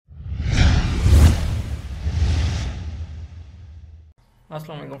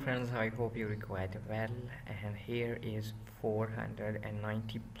Assalamualaikum friends, I hope you are quite well, and here is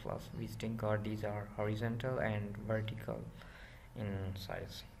 490 plus visiting card. These are horizontal and vertical in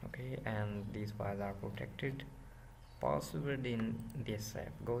size, okay, and these files are protected. Password in this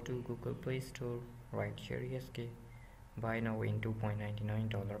app. Go to Google Play Store, write Sheri SK, buy now in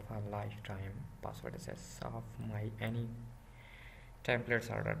 $2.99 for lifetime. Password access of my any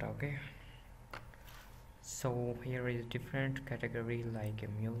templates are data, okay. So here is different category like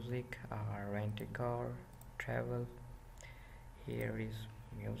music, rent a car, travel. Here is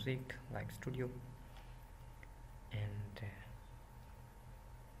music like studio, and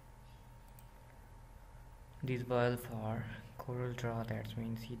these files for Corel Draw, that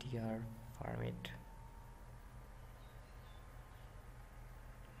means CTR format.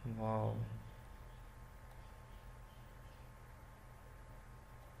 Wow.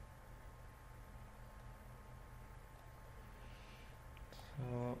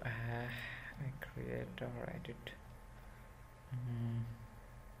 So I create or edit.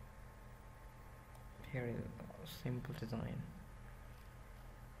 Here is a simple design.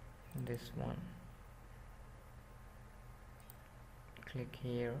 This one. Click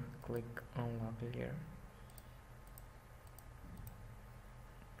here, click unlock layer.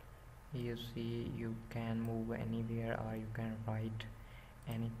 You see you can move anywhere or you can write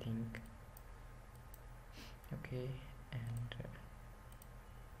anything, okay, and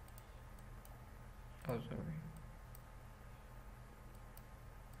oh sorry,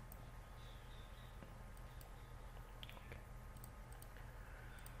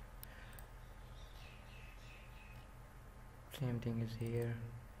 same thing is here.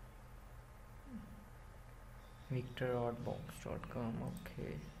 victor.box.com,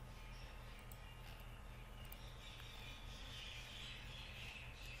 okay.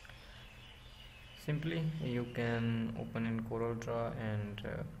 Simply you can open in Corel Draw and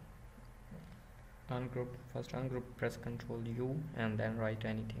ungroup. First ungroup, press Ctrl U and then write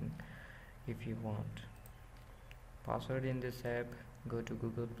anything if you want. Password in this app, go to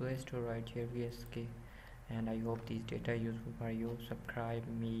Google Play Store, write here VSK, and I hope these data are useful for you. Subscribe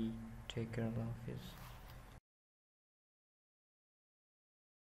me, take care of this.